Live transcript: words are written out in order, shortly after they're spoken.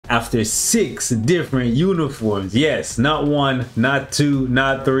after 6 different uniforms. Yes, not 1, not 2,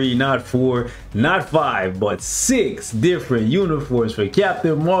 not 3, not 4, not 5, but 6 different uniforms for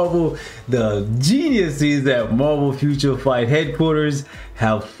Captain Marvel. The geniuses at Marvel Future Fight headquarters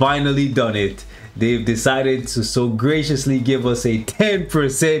have finally done it. They've decided to so graciously give us a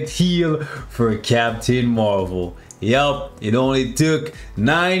 10% heal for Captain Marvel. Yup, it only took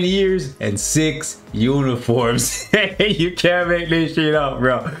 9 years and 6 uniforms. You can't make this shit up,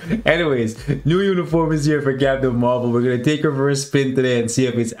 bro. Anyways, new uniform is here for Captain Marvel. We're gonna take her for a spin today and see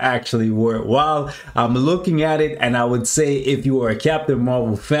if it's actually worthwhile. I'm looking at it, and I would say if you are a Captain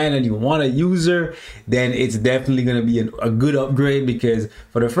Marvel fan and you want to use her, then it's definitely gonna be a good upgrade, because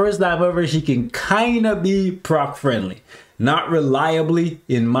for the first time ever, she can kind of be proc friendly. Not reliably,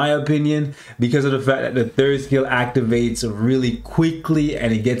 in my opinion, because of the fact that the third skill activates really quickly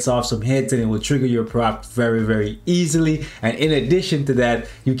and it gets off some hits and it will trigger your proc very, very easily. And in addition to that,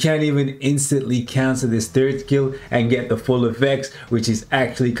 you can't even instantly cancel this third skill and get the full effects, which is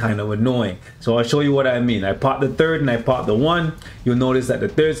actually kind of annoying. So I'll show you what I mean. I pop the third and I pop the 1. You'll notice that the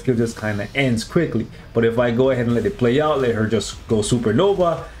third skill just kind of ends quickly. But if I go ahead and let it play out, let her just go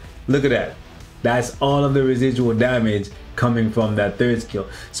supernova, look at that. That's all of the residual damage coming from that third skill.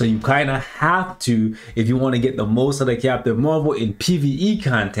 So you kind of have to, if you want to get the most of the Captain Marvel in PvE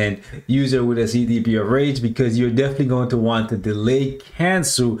content, use her with a CTP of Rage, because you're definitely going to want to delay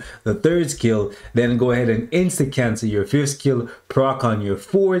cancel the third skill, then go ahead and insta cancel your 5th skill, proc on your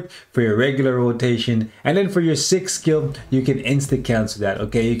 4th for your regular rotation, and then for your 6th skill you can insta cancel that.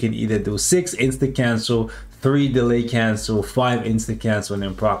 Okay, you can either do 6 insta cancel, 3 delay cancel, 5 instant cancel, and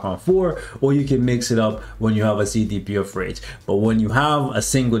then proc on 4, or you can mix it up when you have a CTP of Rage. But when you have a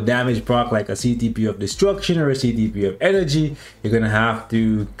single damage proc like a CTP of Destruction or a CTP of Energy, you're gonna have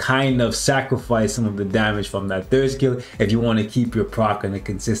to kind of sacrifice some of the damage from that third skill if you want to keep your proc on a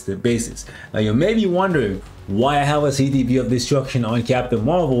consistent basis. Now you may be wondering why I have a CTP of Destruction on Captain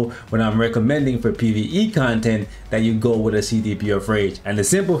Marvel when I'm recommending for PvE content that you go with a CTP of Rage. And the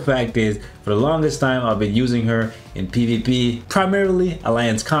simple fact is, for the longest time I've been using her in PvP, primarily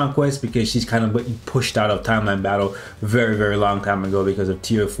Alliance Conquest, because she's kind of pushed out of Timeline Battle very, very long time ago because of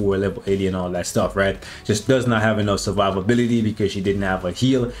tier 4, level 80 and all that stuff, right? Just does not have enough survivability because she didn't have a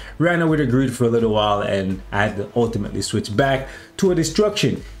heal. Ran her with a Greed for a little while, and I had to ultimately switch back to a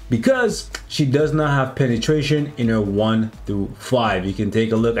Destruction, because she does not have penetration in her 1 through 5. You can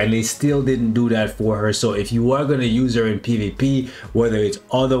take a look, and they still didn't do that for her. So if you are going to use her in PvP, whether it's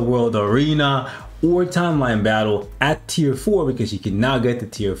Otherworld Arena or Timeline Battle at tier 4, because you can now get to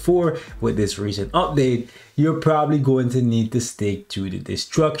tier 4 with this recent update, you're probably going to need to stick to the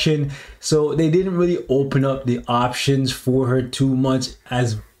Destruction. So they didn't really open up the options for her too much,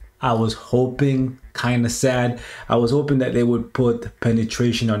 as I was hoping. Kind of sad. I was hoping that they would put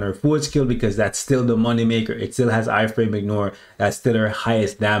penetration on her 4th skill, because that's still the money maker. It still has iframe ignore. That's still her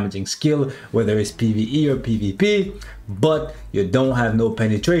highest damaging skill, whether it's PvE or PvP. But you don't have no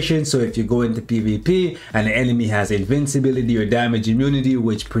penetration. So if you go into PvP and the enemy has invincibility or damage immunity,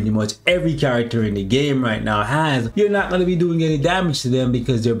 which pretty much every character in the game right now has, you're not going to be doing any damage to them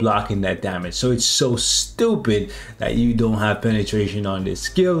because they're blocking that damage. So it's so stupid that you don't have penetration on this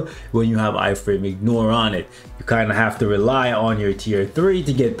skill when you have iframe ignore on it. You kind of have to rely on your tier 3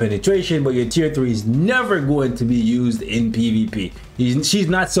 to get penetration, but your tier 3 is never going to be used in PvP. She's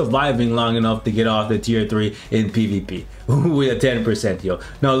not surviving long enough to get off the tier 3 in PvP with a 10% heal.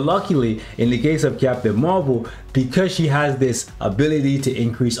 Now luckily, in the case of Captain Marvel, because she has this ability to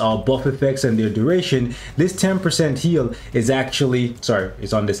increase all buff effects and their duration, this 10% heal is actually, sorry,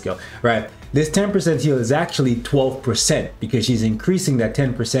 it's on this skill, right? This 10% heal is actually 12%, because she's increasing that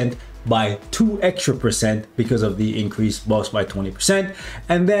 10% by 2 extra percent because of the increased buffs by 20%.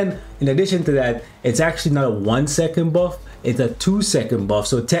 And then in addition to that, it's actually not a 1 second buff, it's a 2 second buff.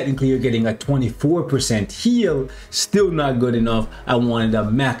 So technically you're getting a 24% heal. Still not good enough. I wanted a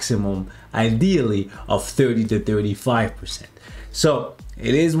maximum, ideally, of 30 to 35%. So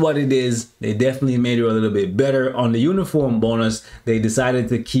it is what it is. They definitely made her a little bit better. On the uniform bonus, they decided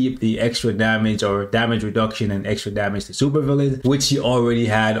to keep the extra damage or damage reduction and extra damage to supervillains, which she already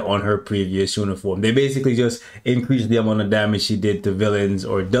had on her previous uniform. They basically just increased the amount of damage she did to villains,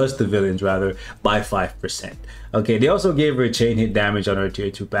 or does to villains rather, by 5%. Okay, they also gave her chain hit damage on her tier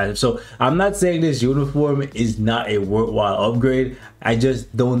 2 passive. So I'm not saying this uniform is not a worthwhile upgrade. I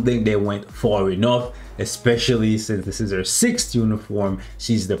just don't think they went far enough, especially since this is her 6th uniform.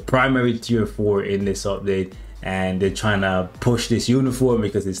 She's the primary tier 4 in this update, and they're trying to push this uniform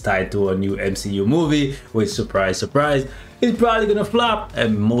because it's tied to a new MCU movie, which, surprise surprise, is probably gonna flop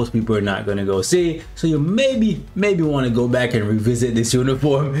and most people are not gonna go see. So you maybe want to go back and revisit this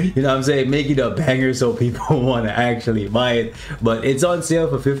uniform, you know what I'm saying, make it a banger so people want to actually buy it. But it's on sale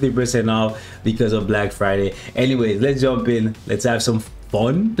for 50% off because of Black Friday. Anyways, let's jump in, let's have some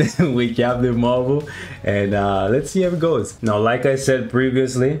fun with Captain Marvel, and let's see how it goes. Now, like I said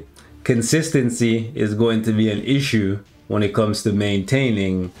previously, consistency is going to be an issue when it comes to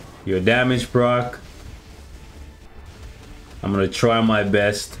maintaining your damage proc. I'm gonna try my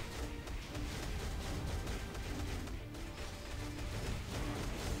best.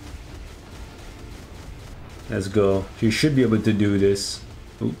 Let's go. You should be able to do this.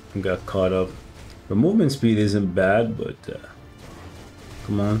 Oop, I got caught up. The movement speed isn't bad, but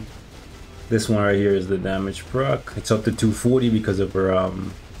come on. This one right here is the damage proc. It's up to 240 because of her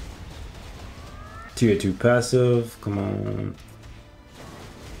tier 2 passive. Come on.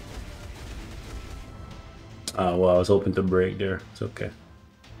 Oh, well, I was hoping to break there. It's okay.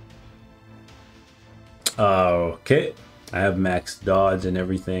 Okay. I have max dodge and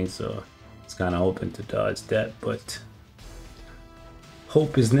everything, so it's kind of hoping to dodge that, but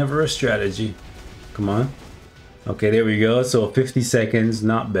hope is never a strategy. Come on. Okay, there we go. So 50 seconds.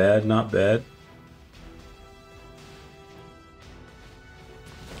 Not bad, not bad.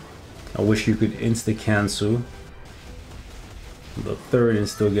 I wish you could insta-cancel the third and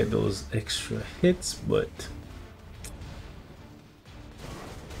still get those extra hits, but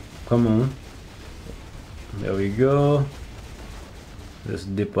come on. There we go. Let's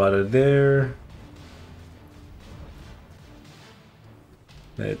dip out of there.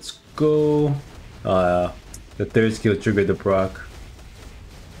 Let's go. The third skill triggered the proc.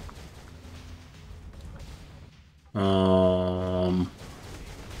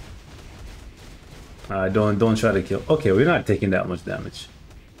 Don't try to kill. Okay, we're not taking that much damage.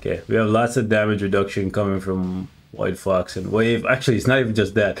 Okay, we have lots of damage reduction coming from White Fox and Wave. Actually, it's not even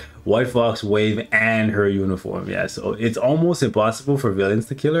just that. White Fox, Wave, and her uniform. Yeah, so it's almost impossible for villains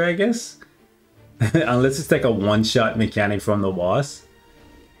to kill her, I guess. Unless it's like a one-shot mechanic from the boss.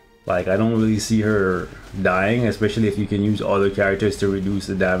 Like, I don't really see her dying, especially if you can use other characters to reduce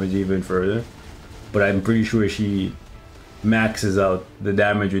the damage even further. But I'm pretty sure she maxes out the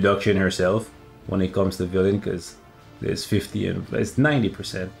damage reduction herself when it comes to villain, because there's 50 and it's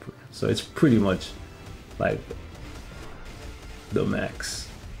 90%. So it's pretty much like the max.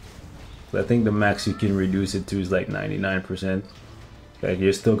 So I think the max you can reduce it to is like 99%. Like,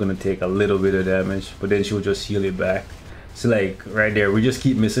 you're still gonna take a little bit of damage, but then she'll just heal it back. So like right there, we just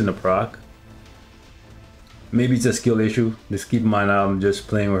keep missing the proc. Maybe it's a skill issue. Just keep in mind, I'm just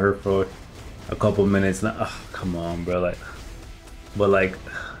playing with her for a couple minutes now. Oh, come on, bro. Like, but like,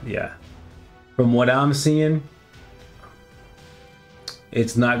 yeah. From what I'm seeing,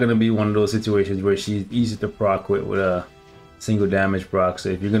 it's not gonna be one of those situations where she's easy to proc with a single damage proc. So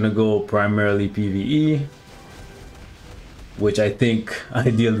if you're gonna go primarily PvE, which I think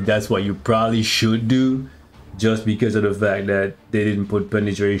ideally that's what you probably should do, just because of the fact that they didn't put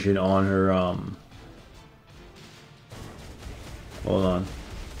penetration on her hold on,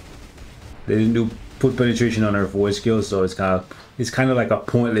 they didn't put penetration on her voice skill, so it's kind of like a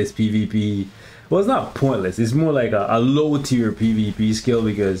pointless PvP. Well, it's not pointless, it's more like a low tier PvP skill,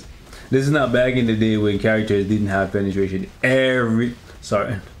 because this is not back in the day when characters didn't have penetration.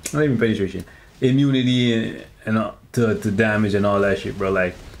 Sorry, not even penetration, immunity and to damage and all that shit, bro.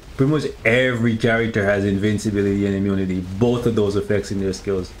 Like, pretty much every character has invincibility and immunity, both of those effects in their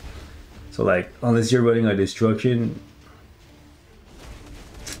skills. So like, unless you're running a destruction,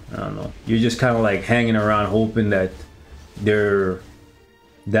 I don't know, you're just kind of like hanging around hoping that their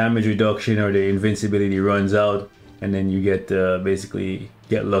damage reduction or their invincibility runs out, and then you get basically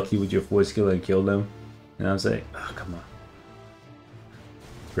get lucky with your fourth skill and kill them. And I was like, oh, come on,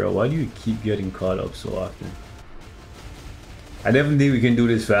 bro, why do you keep getting caught up so often? I definitely think we can do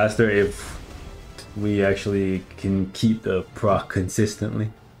this faster if we actually can keep the proc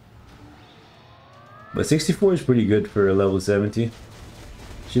consistently. But 64 is pretty good for a level 70.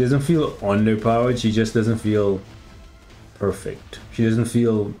 She doesn't feel underpowered, she just doesn't feel perfect. She doesn't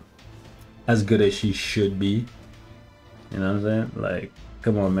feel as good as she should be. You know what I'm saying? Like,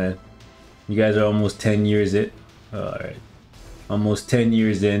 come on, man. You guys are almost 10 years in. Alright. Almost 10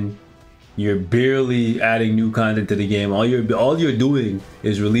 years in. You're barely adding new content to the game. All you're doing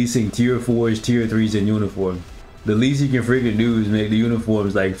is releasing tier 4s, tier 3s, and uniform. The least you can freaking do is make the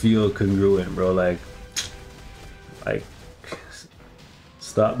uniforms like feel congruent, bro. Like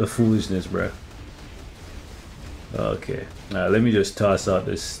stop the foolishness, bro. Okay, let me just toss out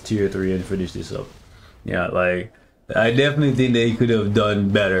this tier 3 and finish this up. Yeah, like I definitely think they could have done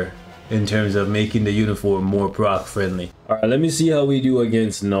better in terms of making the uniform more proc friendly. All right, let me see how we do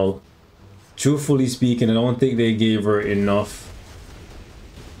against Null. Truthfully speaking, I don't think they gave her enough.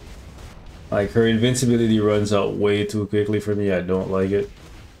 Like, her invincibility runs out way too quickly for me. I don't like it.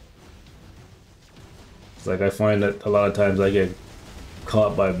 It's like I find that a lot of times I get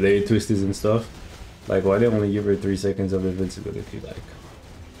caught by blade twisters and stuff. Like, why they only give her 3 seconds of invincibility? Like,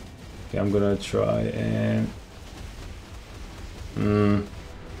 okay, I'm gonna try and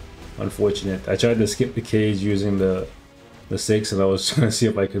unfortunate. I tried to skip the cage using the 6, and I was trying to see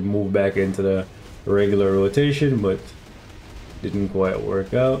if I could move back into the regular rotation, but didn't quite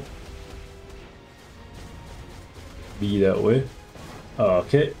work out. Be that way. Oh,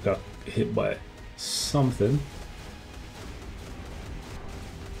 okay, got hit by something.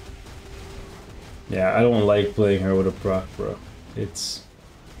 Yeah, I don't like playing her with a proc, bro. It's,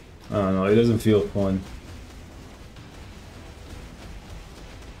 I don't know, it doesn't feel fun.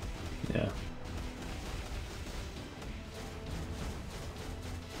 Yeah.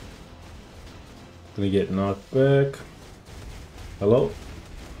 Gonna get knocked back. Hello?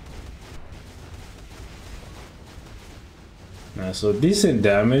 So decent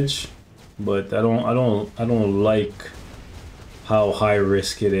damage, but I don't like how high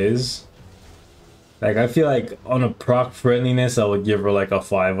risk it is. Like, I feel like on a proc friendliness, I would give her like a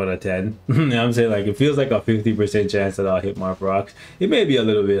 5 out of 10. You know what I'm saying? Like, it feels like a 50% chance that I'll hit my procs. It may be a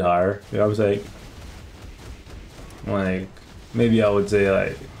little bit higher. You know what I'm saying? Like, maybe I would say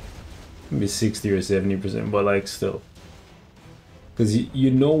like maybe 60 or 70%, but like still. Because you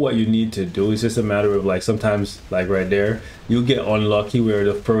know what you need to do. It's just a matter of like sometimes, like right there, you'll get unlucky where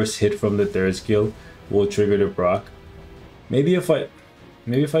the first hit from the 3rd skill will trigger the proc. Maybe if I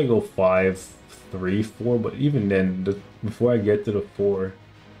go 5, 3, 4, but even then, before I get to the 4,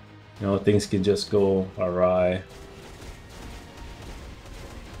 you know, things can just go awry.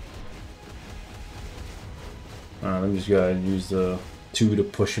 I'm just gonna use the 2 to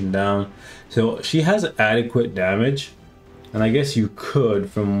push him down. So she has adequate damage. And I guess you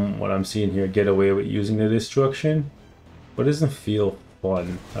could, from what I'm seeing here, get away with using the destruction, but it doesn't feel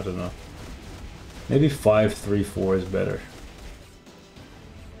fun. I don't know. Maybe 5, 3, 4 is better.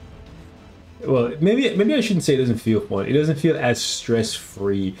 Well, maybe I shouldn't say it doesn't feel fun. It doesn't feel as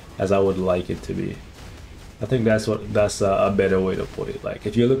stress-free as I would like it to be. I think that's a better way to put it. Like,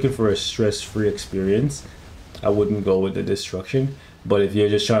 if you're looking for a stress-free experience, I wouldn't go with the destruction. But if you're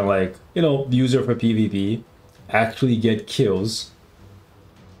just trying to, like, you know, use her for PvP, actually get kills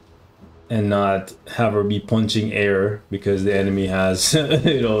and not have her be punching air because the enemy has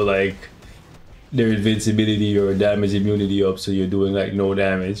you know, like their invincibility or damage immunity up, so you're doing like no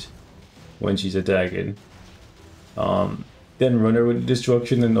damage when she's attacking, then run her with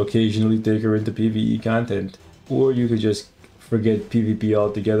destruction and occasionally take her into PvE content. Or you could just forget PvP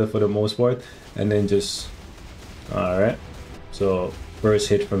altogether for the most part and then just, alright, so first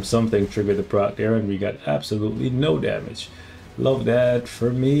hit from something triggered the proc there, and we got absolutely no damage. Love that for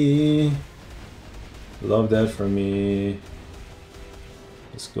me. Love that for me.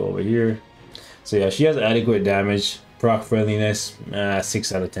 Let's go over here. So yeah, she has adequate damage. Proc friendliness,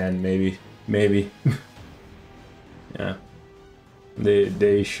 6 out of 10, maybe. Yeah.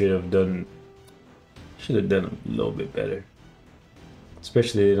 They should have done a little bit better.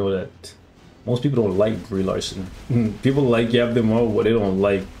 Especially, you know, that most people don't like Brie Larson. People like Yap Demol, but they don't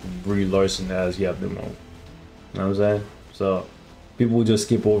like Brie Larson as Yap Demol. You know what I'm saying? So people will just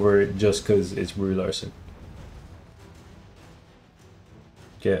skip over it just because it's Brie Larson.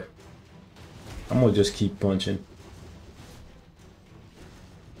 Yeah. I'm gonna just keep punching.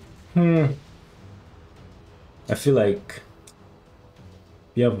 I feel like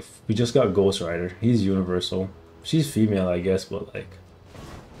we just got Ghost Rider. He's universal. She's female, I guess, but like,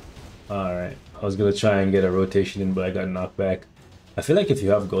 alright. I was gonna try and get a rotation in, but I got knocked back. I feel like if you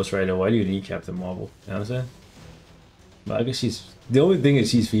have Ghost Rider, why do you need Captain Marvel? You know what I'm saying? But I guess the only thing is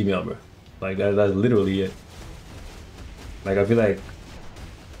she's female, bro. Like, that's literally it. Like, I feel like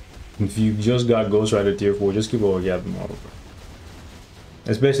if you just got Ghost Rider tier 4, just keep over Captain Marvel, bro.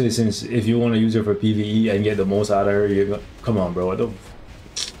 Especially since if you want to use her for PvE and get the most out of her, you're gonna, come on, bro.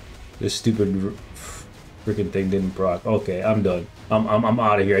 This stupid freaking thing didn't proc. Okay, I'm done. I'm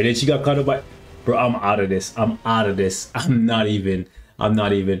out of here. And then she got caught up by, bro. I'm out of this. I'm not even.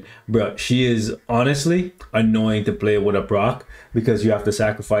 Bro, she is honestly annoying to play with a proc because you have to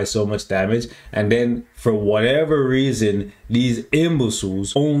sacrifice so much damage, and then for whatever reason these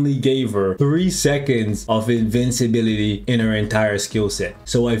imbeciles only gave her 3 seconds of invincibility in her entire skill set.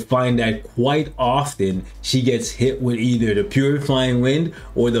 So I find that quite often she gets hit with either the Purifying Wind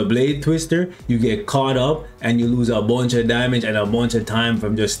or the Blade Twister. You get caught up and you lose a bunch of damage and a bunch of time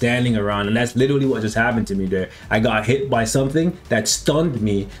from just standing around, and that's literally what just happened to me there. I got hit by something that stunned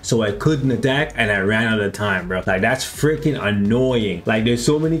me so I couldn't attack and I ran out of time, bro. Like, that's freaking annoying. Like, there's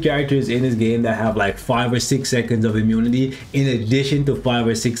so many characters in this game that have like 5 or 6 seconds of immunity in addition to 5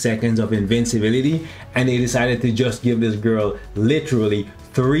 or 6 seconds of invincibility, and they decided to just give this girl literally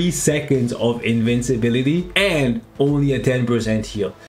 3 seconds of invincibility and only a 10% heal.